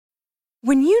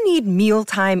When you need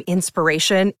mealtime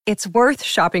inspiration, it's worth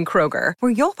shopping Kroger,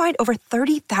 where you'll find over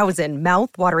 30,000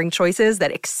 mouth-watering choices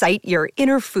that excite your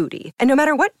inner foodie. And no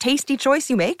matter what tasty choice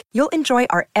you make, you'll enjoy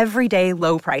our everyday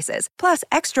low prices, plus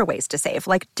extra ways to save,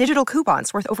 like digital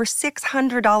coupons worth over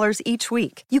 $600 each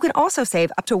week. You can also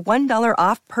save up to $1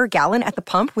 off per gallon at the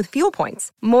pump with fuel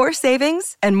points. More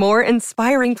savings and more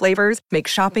inspiring flavors make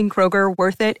shopping Kroger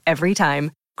worth it every time.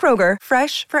 Kroger,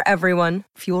 fresh for everyone.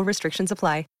 Fuel restrictions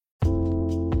apply.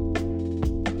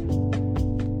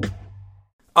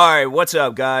 Alright, what's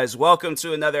up, guys? Welcome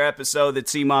to another episode of the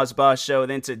T-Moss Boss Show. And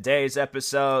in today's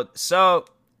episode,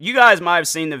 you guys might have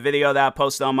seen the video that I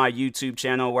posted on my YouTube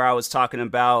channel where I was talking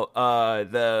about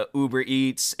the Uber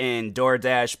Eats and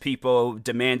DoorDash people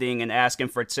demanding and asking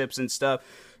for tips and stuff.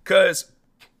 Because,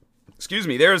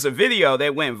 there was a video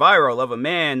that went viral of a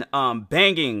man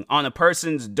banging on a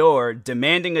person's door,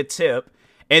 demanding a tip,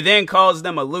 and then calls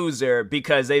them a loser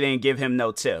because they didn't give him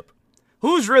no tip.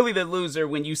 Who's really the loser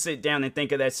when you sit down and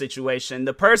think of that situation?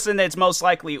 The person that's most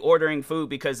likely ordering food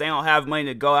because they don't have money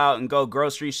to go out and go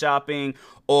grocery shopping,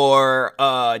 or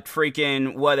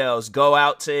freaking what else? Go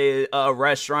out to a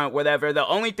restaurant, whatever. The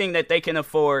only thing that they can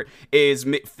afford is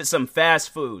some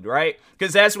fast food, right?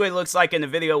 Because that's what it looks like in the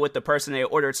video with the person they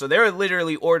ordered. So they're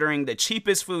literally ordering the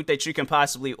cheapest food that you can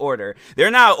possibly order.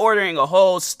 They're not ordering a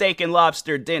whole steak and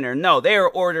lobster dinner. No, they are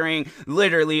ordering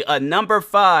literally a number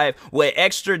 5 with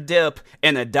extra dip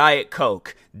and a Diet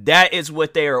Coke. That is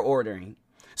what they are ordering.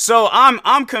 So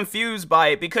I'm confused by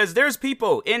it, because there's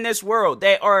people in this world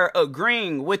that are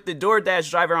agreeing with the DoorDash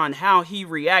driver on how he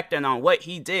reacted on what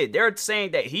he did. They're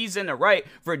saying that he's in the right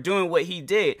for doing what he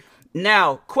did.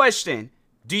 Now, question.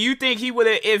 Do you think he would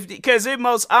have, because I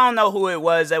don't know who it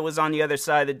was that was on the other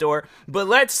side of the door, but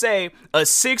let's say a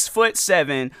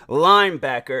 6'7"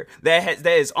 linebacker that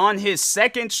is on his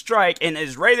second strike and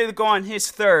is ready to go on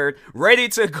his third, ready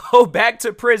to go back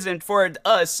to prison for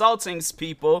assaulting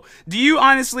people. Do you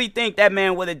honestly think that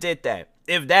man would have did that?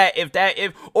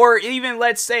 Or even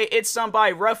let's say it's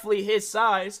somebody roughly his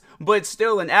size, but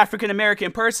still an African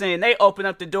American person, and they open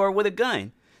up the door with a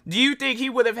gun. Do you think he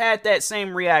would have had that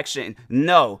same reaction?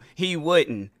 No, he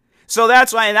wouldn't. So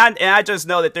that's why, and I just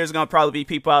know that there's going to probably be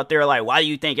people out there like, why do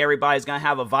you think everybody's going to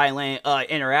have a violent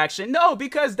interaction? No,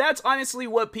 because that's honestly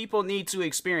what people need to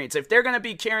experience. If they're going to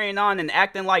be carrying on and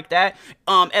acting like that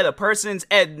at a person's,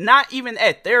 not even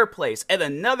at their place, at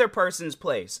another person's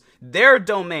place, their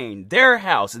domain, their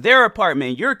house, their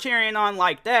apartment, you're carrying on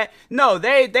like that. No,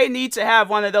 they need to have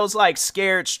one of those like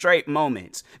scared straight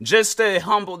moments just to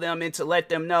humble them and to let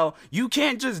them know you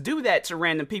can't just do that to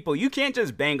random people. You can't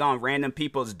just bang on random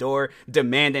people's door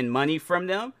demanding money from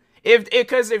them.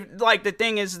 Because the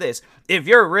thing is this, if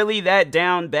you're really that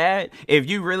down bad, if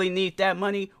you really need that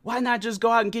money, why not just go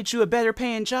out and get you a better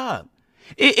paying job?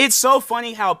 It's so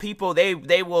funny how people,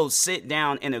 they will sit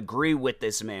down and agree with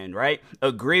this man, right?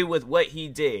 Agree with what he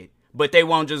did, but they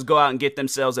won't just go out and get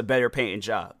themselves a better paying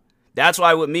job. That's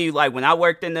why with me, like when I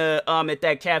worked in the at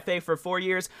that cafe for 4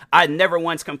 years, I never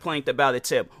once complained about a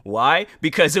tip. Why?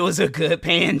 Because it was a good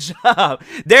paying job.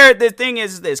 The thing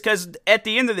is this, because at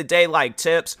the end of the day, like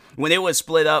tips, when it was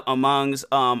split up amongst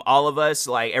all of us,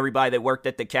 like everybody that worked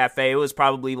at the cafe, it was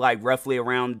probably like roughly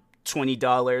around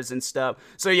 $20 and stuff.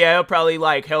 So yeah, it'll probably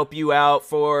like help you out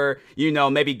for,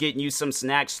 maybe getting you some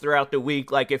snacks throughout the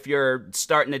week. Like if you're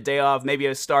starting the day off, maybe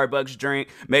a Starbucks drink,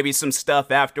 maybe some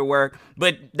stuff after work.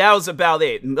 But that was about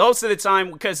it. Most of the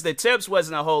time, because the tips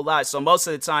wasn't a whole lot. So most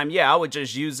of the time, yeah, I would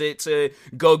just use it to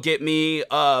go get me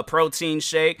a protein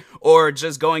shake or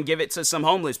just go and give it to some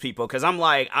homeless people. Cause I'm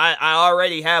like, I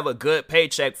already have a good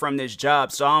paycheck from this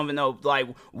job. So I don't even know like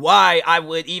why I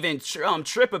would even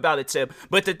trip about a tip.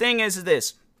 But the thing is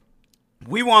this,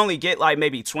 we will only get like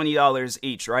maybe $20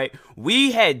 each, right?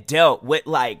 We had dealt with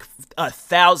like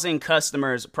 1,000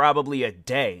 customers probably a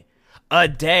day.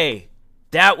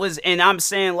 That was, and I'm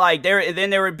saying like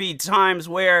there would be times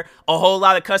where a whole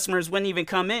lot of customers wouldn't even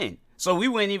come in. So we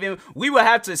would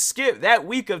have to skip that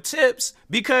week of tips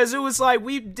because it was like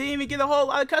we didn't even get a whole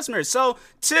lot of customers. So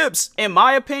tips, in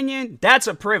my opinion, that's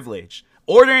a privilege.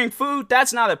 Ordering food,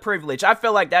 that's not a privilege. I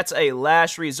feel like that's a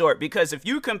last resort, because if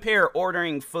you compare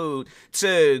ordering food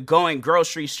to going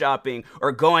grocery shopping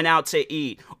or going out to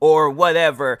eat or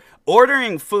whatever,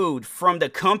 ordering food from the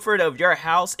comfort of your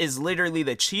house is literally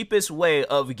the cheapest way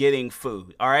of getting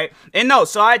food, all right? And no,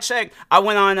 so I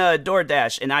went on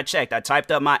DoorDash and I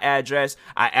typed up my address,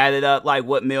 I added up like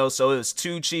what meal, so it was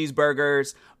 2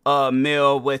 cheeseburgers,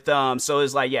 meal with so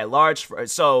it's like large,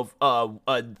 so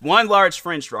 1 large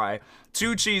french fry,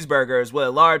 2 cheeseburgers with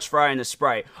a large fry and a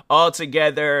Sprite.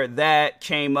 Altogether, that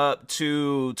came up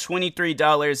to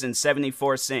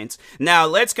 $23.74. Now,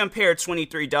 let's compare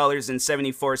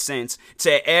 $23.74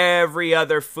 to every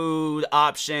other food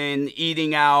option,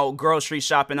 eating out, grocery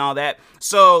shopping, all that.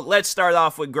 So let's start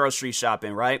off with grocery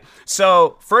shopping, right?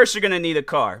 So first you're going to need a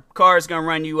car. Car is going to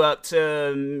run you up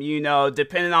to,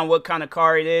 depending on what kind of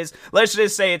car it is. Let's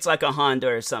just say it's like a Honda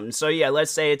or something. So yeah,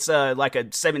 let's say it's like a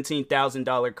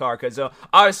 $17,000 car, because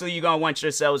obviously you're going to want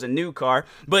yourselves a new car.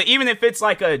 But even if it's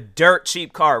like a dirt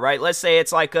cheap car, right? Let's say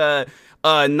it's like a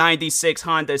 96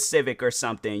 Honda Civic or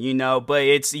something, but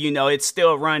it's, it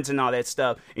still runs and all that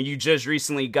stuff, and you just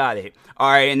recently got it. All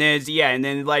right, and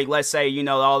then like, let's say,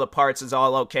 all the parts is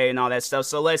all okay and all that stuff.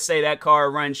 So let's say that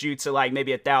car runs you to like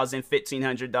maybe $1,000,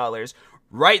 $1,500.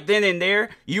 Right then and there,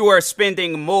 you are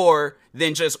spending more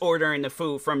than just ordering the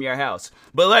food from your house.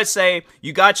 But let's say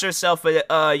you got yourself a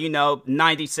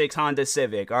 96 Honda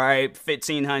Civic, all right,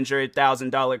 $1,500,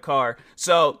 $1,000 car.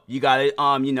 So you got it,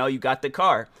 you got the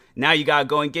car. Now you gotta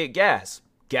go and get gas.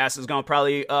 Gas is gonna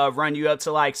probably run you up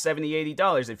to like $70,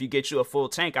 $80 if you get you a full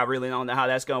tank. I really don't know how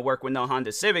that's gonna work with no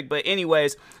Honda Civic, but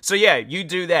anyways, so yeah, you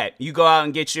do that. You go out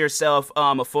and get yourself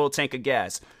a full tank of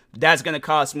gas. That's going to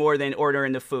cost more than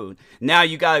ordering the food. Now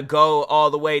you got to go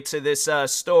all the way to this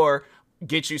store,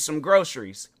 get you some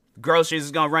groceries. Groceries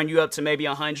is going to run you up to maybe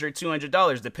 $100,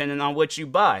 $200, depending on what you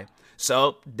buy.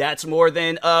 So that's more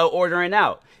than ordering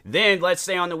out. Then let's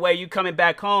say on the way you coming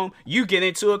back home, you get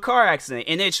into a car accident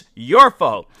and it's your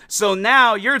fault. So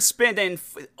now you're spending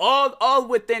all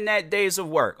within that days of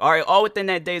work. All right, all within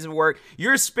that days of work,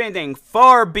 you're spending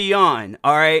far beyond,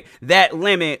 all right, that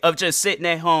limit of just sitting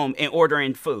at home and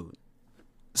ordering food.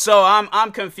 So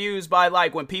I'm confused by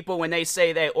like when they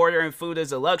say that ordering food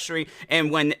is a luxury,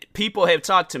 and when people have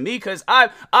talked to me, because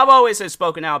I've always have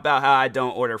spoken out about how I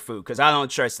don't order food because I don't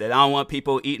trust it. I don't want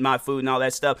people eating my food and all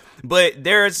that stuff. But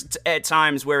there's at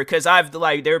times where, because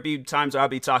there'll be times where I'll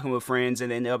be talking with friends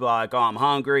and then they'll be like, oh, I'm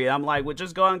hungry, and I'm like, well,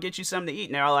 just go out and get you something to eat.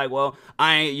 And they're like, well,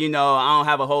 I ain't, I don't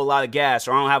have a whole lot of gas,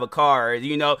 or I don't have a car, or,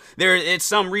 it's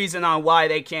some reason on why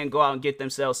they can't go out and get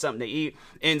themselves something to eat.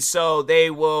 And so they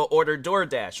will order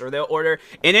DoorDash, or they'll order,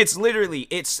 and it's literally,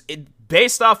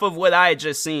 based off of what I had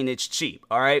just seen, it's cheap,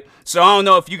 all right? So I don't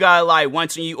know if you got like,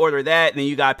 once you order that, then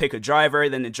you got to pick a driver,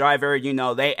 then the driver,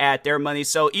 they add their money.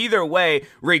 So either way,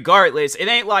 regardless, it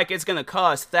ain't like it's going to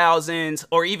cost thousands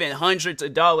or even hundreds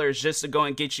of dollars just to go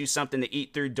and get you something to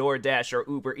eat through DoorDash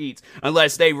or Uber Eats,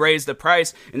 unless they raise the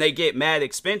price and they get mad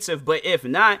expensive. But if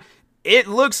not, it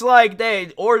looks like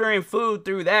they ordering food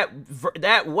through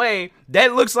that way.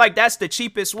 That looks like that's the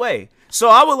cheapest way. So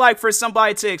I would like for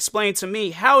somebody to explain to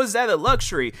me, how is that a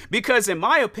luxury? Because in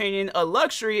my opinion, a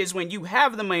luxury is when you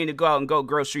have the money to go out and go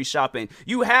grocery shopping.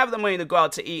 You have the money to go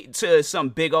out to eat to some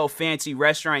big old fancy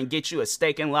restaurant and get you a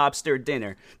steak and lobster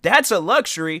dinner. That's a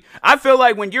luxury. I feel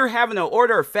like when you're having to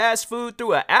order fast food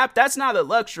through an app, that's not a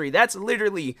luxury. That's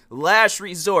literally last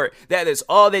resort. That is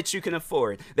all that you can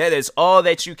afford. That is all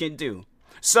that you can do.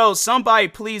 So somebody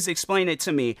please explain it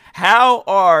to me. How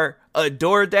are a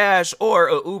DoorDash or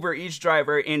a Uber Eats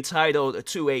driver entitled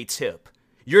to a tip?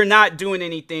 You're not doing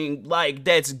anything like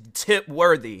that's tip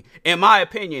worthy. In my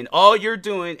opinion, all you're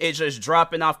doing is just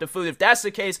dropping off the food. If that's the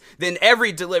case, then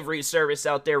every delivery service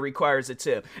out there requires a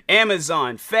tip.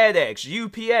 Amazon, FedEx,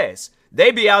 UPS. They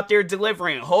be out there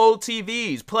delivering whole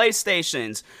TVs,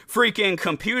 PlayStations, freaking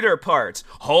computer parts,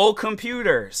 whole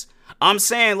computers. I'm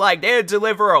saying, like, they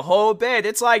deliver a whole bed.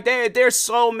 It's like there's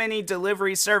so many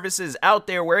delivery services out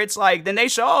there where it's like, then they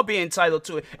should all be entitled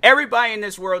to it. Everybody in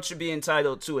this world should be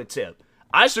entitled to a tip.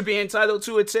 I should be entitled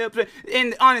to a tip.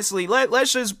 And honestly,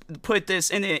 let's just put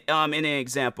this in an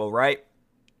example, right?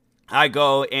 I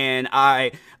go and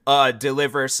I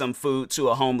deliver some food to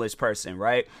a homeless person,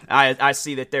 right? I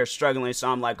see that they're struggling, so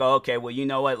I'm like, oh, okay, well, you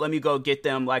know what? Let me go get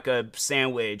them like a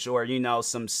sandwich or,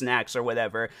 some snacks or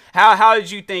whatever. How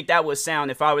did you think that would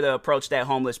sound if I were to approach that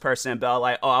homeless person and be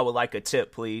like, oh, I would like a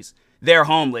tip, please? They're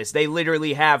homeless. They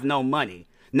literally have no money.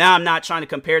 Now, I'm not trying to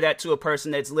compare that to a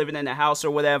person that's living in a house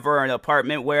or whatever, or an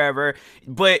apartment, wherever,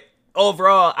 but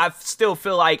overall, I still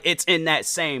feel like it's in that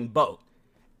same boat.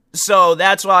 So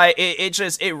that's why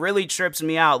it really trips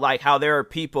me out, like how there are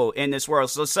people in this world.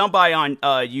 So somebody on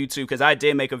YouTube, because I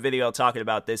did make a video talking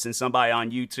about this, and somebody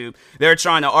on YouTube, they're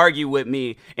trying to argue with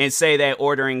me and say that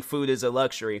ordering food is a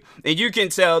luxury. And you can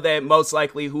tell that most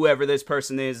likely whoever this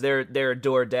person is, they're a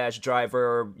DoorDash driver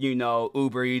or,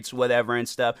 Uber Eats, whatever and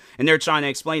stuff. And they're trying to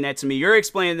explain that to me. You're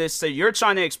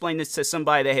trying to explain this to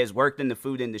somebody that has worked in the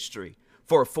food industry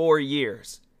for 4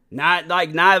 years. Not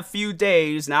a few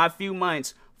days, not a few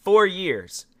months. 4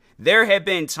 years. There have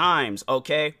been times,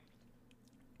 okay,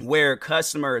 where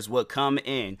customers will come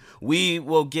in. We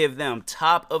will give them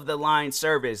top of the line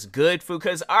service, good food.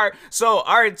 Cause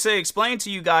to explain to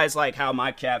you guys like how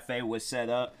my cafe was set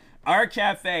up. Our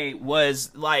cafe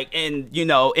was like in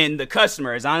the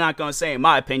customers, I'm not going to say in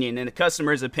my opinion, in the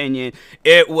customer's opinion,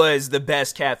 it was the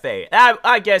best cafe.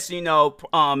 I guess,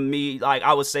 me, like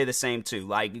I would say the same too,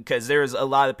 like, because there's a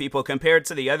lot of people compared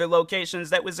to the other locations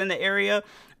that was in the area.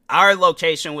 Our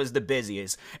location was the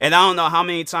busiest. And I don't know how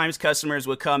many times customers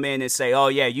would come in and say, oh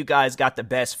yeah, you guys got the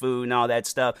best food and all that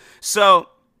stuff. So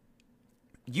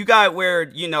you got where,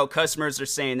 customers are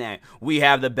saying that we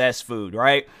have the best food,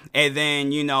 right? And then,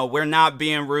 we're not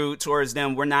being rude towards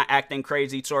them. We're not acting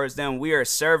crazy towards them. We are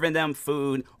serving them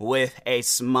food with a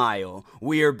smile.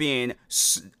 We are being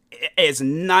as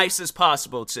nice as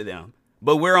possible to them.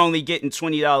 But we're only getting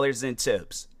 $20 in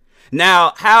tips.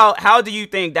 Now, how do you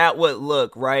think that would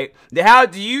look, right? How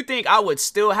do you think I would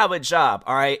still have a job,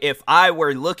 all right, if I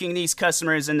were looking these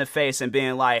customers in the face and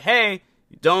being like, hey,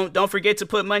 don't forget to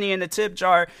put money in the tip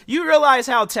jar? You realize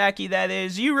how tacky that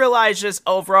is? You realize just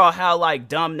overall how, like,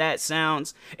 dumb that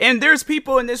sounds? And there's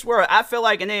people in this world, I feel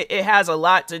like, and it has a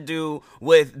lot to do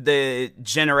with the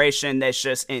generation that's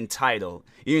just entitled.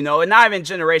 And not even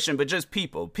generation, but just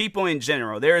people in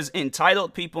general. There's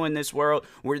entitled people in this world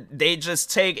where they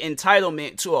just take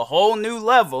entitlement to a whole new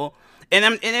level.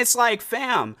 And it's like,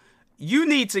 fam, you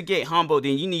need to get humbled,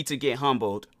 and you need to get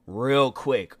humbled real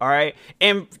quick. All right.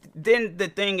 And then the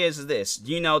thing is this,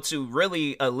 to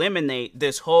really eliminate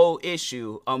this whole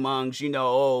issue amongst,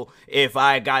 if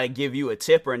I got to give you a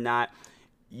tip or not,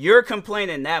 you're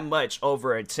complaining that much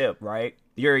over a tip, right?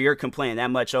 You're complaining that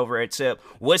much over a tip.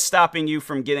 What's stopping you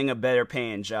from getting a better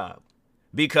paying job?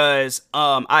 Because,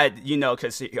 all right,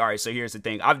 so here's the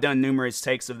thing. I've done numerous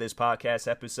takes of this podcast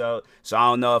episode, so I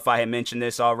don't know if I had mentioned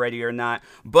this already or not,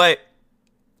 but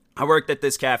I worked at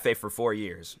this cafe for 4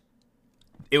 years.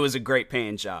 It was a great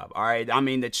paying job. All right. I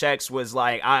mean, the checks was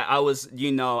like, the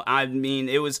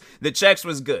checks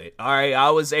was good. All right. I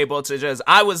was able to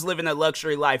I was living a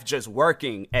luxury life just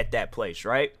working at that place.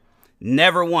 Right.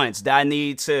 Never once did I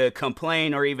need to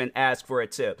complain or even ask for a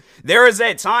tip. There is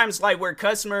at times like where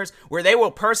customers, where they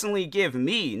will personally give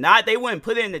me, they wouldn't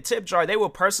put it in the tip jar. They will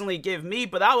personally give me,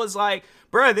 but I was like,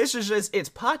 bruh, this is just, it's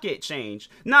pocket change.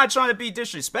 Not trying to be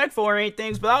disrespectful or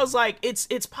anything, but I was like,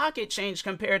 it's pocket change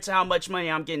compared to how much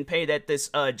money I'm getting paid at this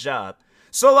job.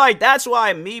 So, like, that's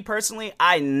why me personally,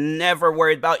 I never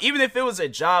worried about, even if it was a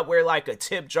job where, like, a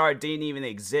tip jar didn't even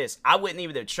exist, I wouldn't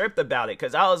even have tripped about it,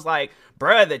 because I was like,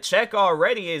 bruh, the check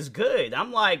already is good.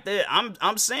 I'm like,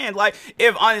 I'm saying, like,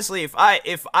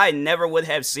 if I never would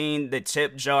have seen the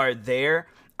tip jar there,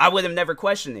 I would have never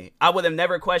questioned it. I would have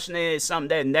never questioned it. It's something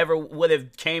that never would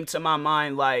have came to my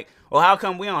mind, like, well, how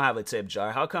come we don't have a tip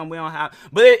jar? How come we don't have...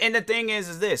 And the thing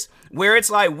is this, where it's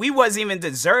like, we wasn't even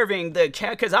deserving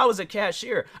because I was a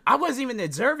cashier. I wasn't even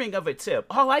deserving of a tip.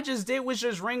 All I just did was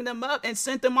just ring them up and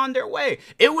sent them on their way.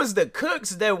 It was the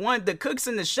cooks the cooks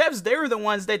and the chefs, they were the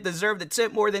ones that deserved the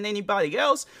tip more than anybody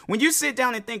else. When you sit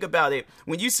down and think about it,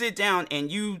 when you sit down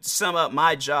and you sum up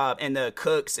my job and the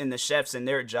cooks and the chefs and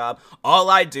their job, all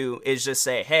I do is just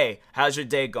say, hey, how's your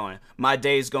day going? My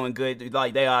day's going good.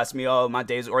 Like, they ask me, oh, my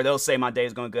day's... Or they'll say my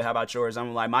day's going good. How about yours?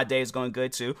 I'm like, my day's going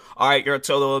good too. All right, your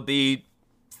total will be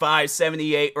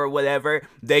 $578 or whatever.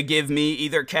 They give me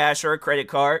either cash or a credit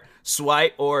card,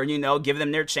 swipe, or give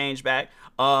them their change back.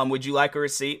 Would you like a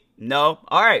receipt? No.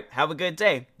 All right, have a good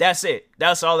day. That's it.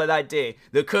 That's all that I did.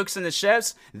 The cooks and the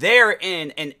chefs, they're in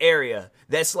an area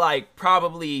that's like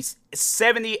probably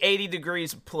 70, 80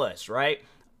 degrees plus, right?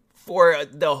 For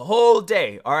the whole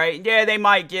day, all right? Yeah, they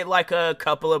might get like a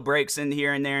couple of breaks in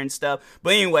here and there and stuff.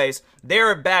 But anyways,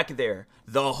 they're back there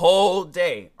the whole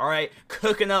day, all right?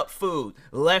 Cooking up food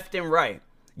left and right,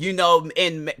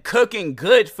 and cooking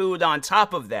good food on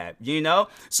top of that,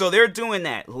 So they're doing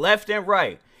that left and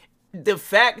right. The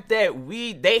fact that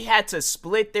they had to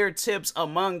split their tips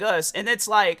among us, and it's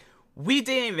like, we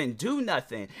didn't even do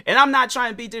nothing. And I'm not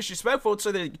trying to be disrespectful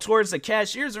towards the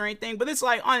cashiers or anything, but it's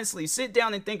like, honestly, sit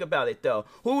down and think about it though.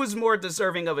 Who is more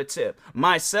deserving of a tip?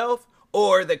 Myself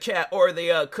or the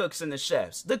cooks and the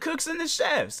chefs? The cooks and the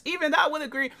chefs. Even I would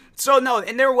agree. So no,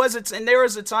 and there was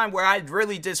a time where I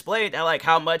really displayed like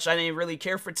how much I didn't really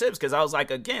care for tips, because I was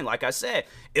like, again, like I said,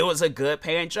 it was a good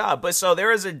paying job. But so there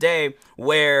was a day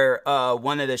where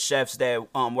one of the chefs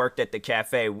that worked at the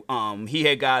cafe, he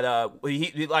had got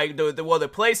the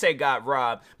place had got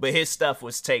robbed, but his stuff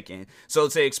was taken. So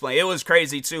to explain, it was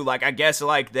crazy too. Like, I guess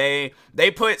like they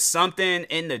put something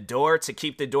in the door to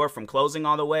keep the door from closing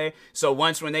all the way. So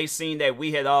once when they seen that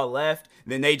we had all left,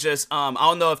 then they just, I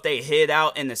don't know if they hid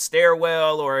out in the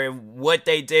stairwell or what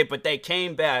they did, but they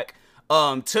came back,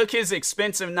 took his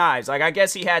expensive knives. Like, I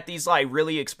guess he had these, like,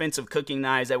 really expensive cooking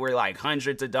knives that were, like,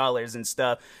 hundreds of dollars and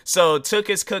stuff. So took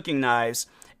his cooking knives.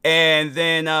 And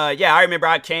then, yeah, I remember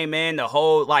I came in, the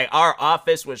whole, like, our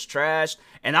office was trashed.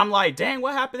 And I'm like, dang,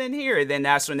 what happened in here? And then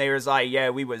that's when they was like,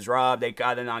 yeah, we was robbed. They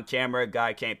got it on camera.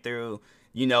 Guy came through,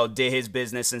 you know, did his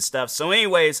business and stuff. So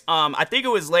anyways, I think it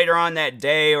was later on that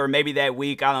day or maybe that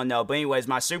week. I don't know. But anyways,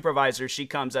 my supervisor, she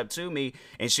comes up to me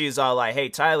and she's all like, hey,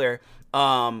 Tyler,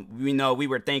 you know, we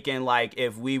were thinking like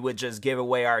if we would just give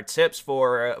away our tips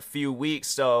for a few weeks,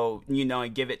 so, you know,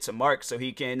 and give it to Mark so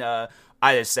he can,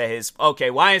 I just say his,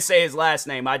 okay, well, I didn't say his last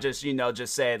name. I just, you know,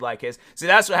 just said like his, see,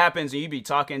 that's what happens when you be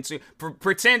talking to,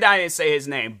 pretend I didn't say his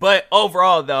name. But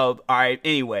overall though, all right,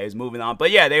 anyways, moving on. But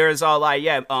yeah, they was all like,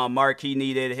 yeah, Mark, he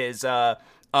needed his,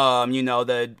 you know,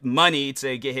 the money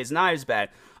to get his knives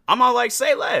back. I'm all like,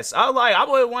 say less. I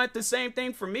would want the same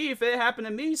thing for me if it happened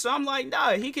to me. So I'm like,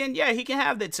 nah, he can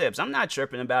have the tips. I'm not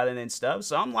tripping about it and stuff.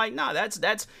 So I'm like, nah,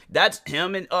 that's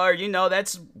him, and or, you know,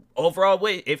 that's overall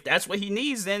what, if that's what he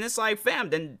needs, then it's like, fam,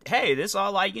 then hey, this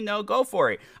all like, you know, go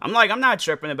for it. I'm like, I'm not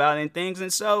tripping about it and things,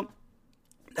 and so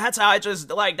that's how I just,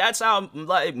 like, that's how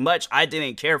like much I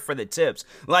didn't care for the tips.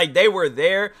 Like, they were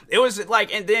there. It was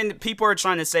like, and then people are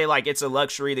trying to say like it's a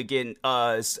luxury to get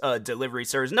delivery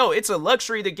service. No, it's a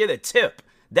luxury to get a tip.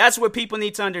 That's what people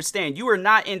need to understand. You are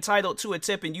not entitled to a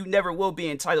tip, and you never will be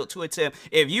entitled to a tip.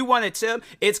 If you want a tip,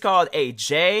 it's called a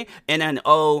J and an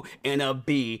O and a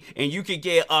B, and you could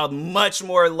get a much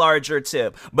more larger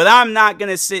tip. But I'm not going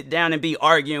to sit down and be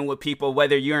arguing with people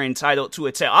whether you're entitled to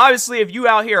a tip. Obviously, if you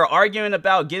out here arguing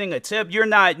about getting a tip, you're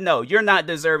not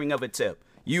deserving of a tip.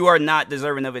 You are not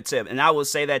deserving of a tip. And I will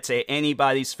say that to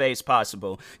anybody's face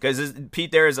possible. Because,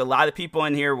 Pete, there is a lot of people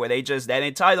in here where they just, that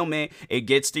entitlement, it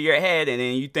gets to your head. And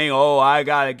then you think, oh, I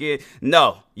got to get.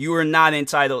 No, you are not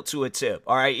entitled to a tip.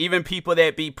 All right. Even people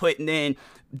that be putting in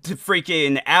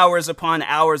freaking hours upon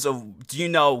hours of, you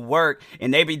know, work,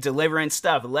 and they be delivering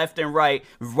stuff left and right,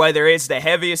 whether it's the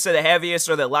heaviest of the heaviest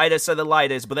or the lightest of the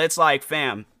lightest. But it's like,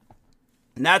 fam.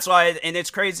 And that's why, and it's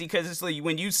crazy because it's like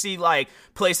when you see like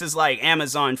places like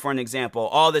Amazon, for an example,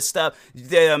 all this stuff,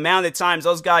 the amount of times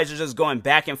those guys are just going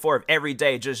back and forth every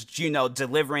day, just, you know,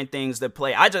 delivering things to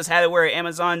play. I just had it where an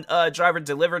Amazon driver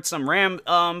delivered some RAM,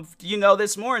 you know,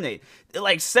 this morning,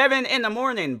 like 7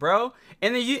 a.m, bro.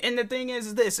 And the thing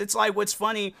is this, it's like, what's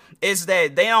funny is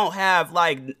that they don't have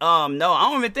like, no, I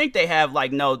don't even think they have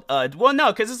like no, well,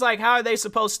 no, because it's like, how are they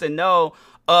supposed to know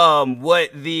what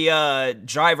the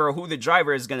driver, who the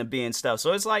driver is gonna be and stuff?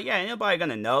 So it's like, yeah, ain't nobody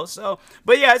gonna know. So,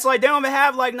 but yeah, it's like they don't even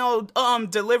have like no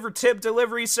tip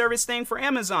delivery service thing for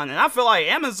Amazon. And I feel like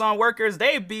Amazon workers,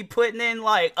 they be putting in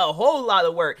like a whole lot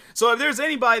of work. So if there's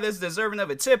anybody that's deserving of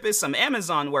a tip, it's some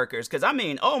Amazon workers. Cause I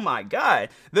mean, oh my God,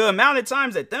 the amount of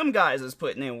times that them guys is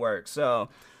putting in work. So,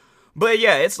 but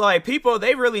yeah, it's like people,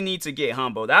 they really need to get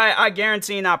humbled. I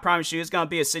guarantee and I promise you it's going to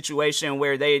be a situation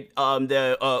where they,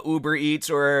 the Uber Eats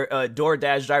or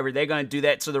DoorDash driver, they're going to do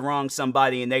that to the wrong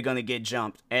somebody and they're going to get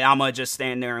jumped. And I'm going to just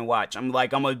stand there and watch. I'm going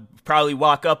to probably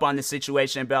walk up on the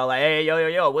situation and be like, hey,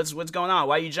 yo, what's going on?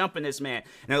 Why you jumping this man?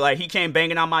 And they're like, he came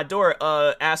banging on my door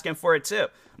asking for a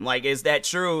tip. I'm like, is that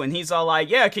true? And he's all like,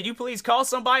 yeah, could you please call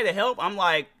somebody to help? I'm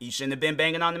like, you shouldn't have been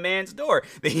banging on the man's door.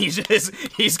 Then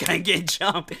he's gonna get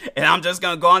jumped, and I'm just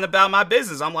gonna go on about my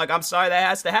business. I'm like, I'm sorry that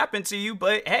has to happen to you,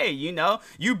 but hey, you know,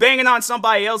 you banging on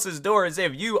somebody else's door as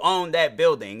if you own that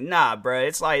building. Nah, bro.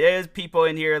 It's like, there's people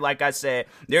in here, like I said,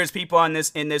 there's people in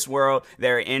this world that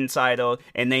are entitled,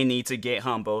 and they need to get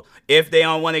humbled. If they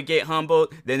don't want to get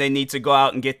humbled, then they need to go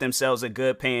out and get themselves a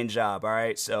good paying job, all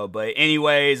right? So, but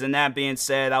anyways, and that being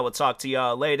said, I will talk to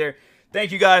y'all later.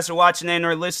 Thank you guys for watching and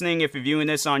or listening. If you're viewing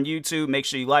this on YouTube, make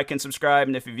sure you like and subscribe.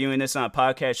 And if you're viewing this on a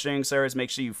podcast streaming service, make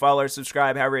sure you follow or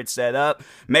subscribe, however it's set up.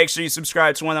 Make sure you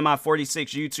subscribe to one of my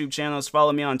 46 YouTube channels.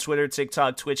 Follow me on Twitter,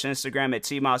 TikTok, Twitch, and Instagram at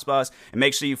TMossBoss. And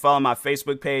make sure you follow my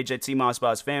Facebook page at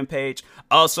TMossBoss fan page.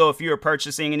 Also, if you are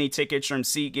purchasing any tickets from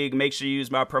SeatGeek, make sure you use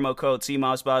my promo code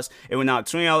TMossBoss. It will knock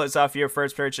 $20 off your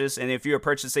first purchase. And if you are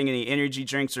purchasing any energy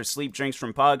drinks or sleep drinks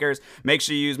from Poggers, make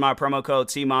sure you use my promo code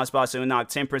TMossBoss. It will knock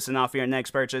 10% off your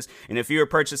next purchase. And if you're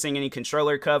purchasing any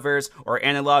controller covers or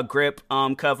analog grip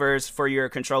covers for your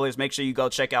controllers, make sure you go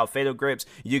check out Fatal Grips.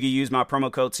 You can use my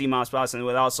promo code TMossBoss and it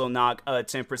would also knock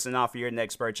 10% off your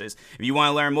next purchase. If you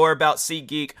want to learn more about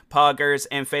SeatGeek, Poggers,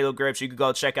 and Fatal Grips, you can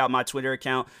go check out my Twitter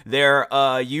account. Their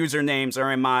usernames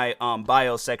are in my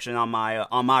bio section on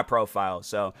my profile.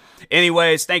 So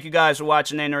anyways, thank you guys for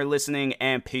watching and or listening,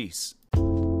 and peace.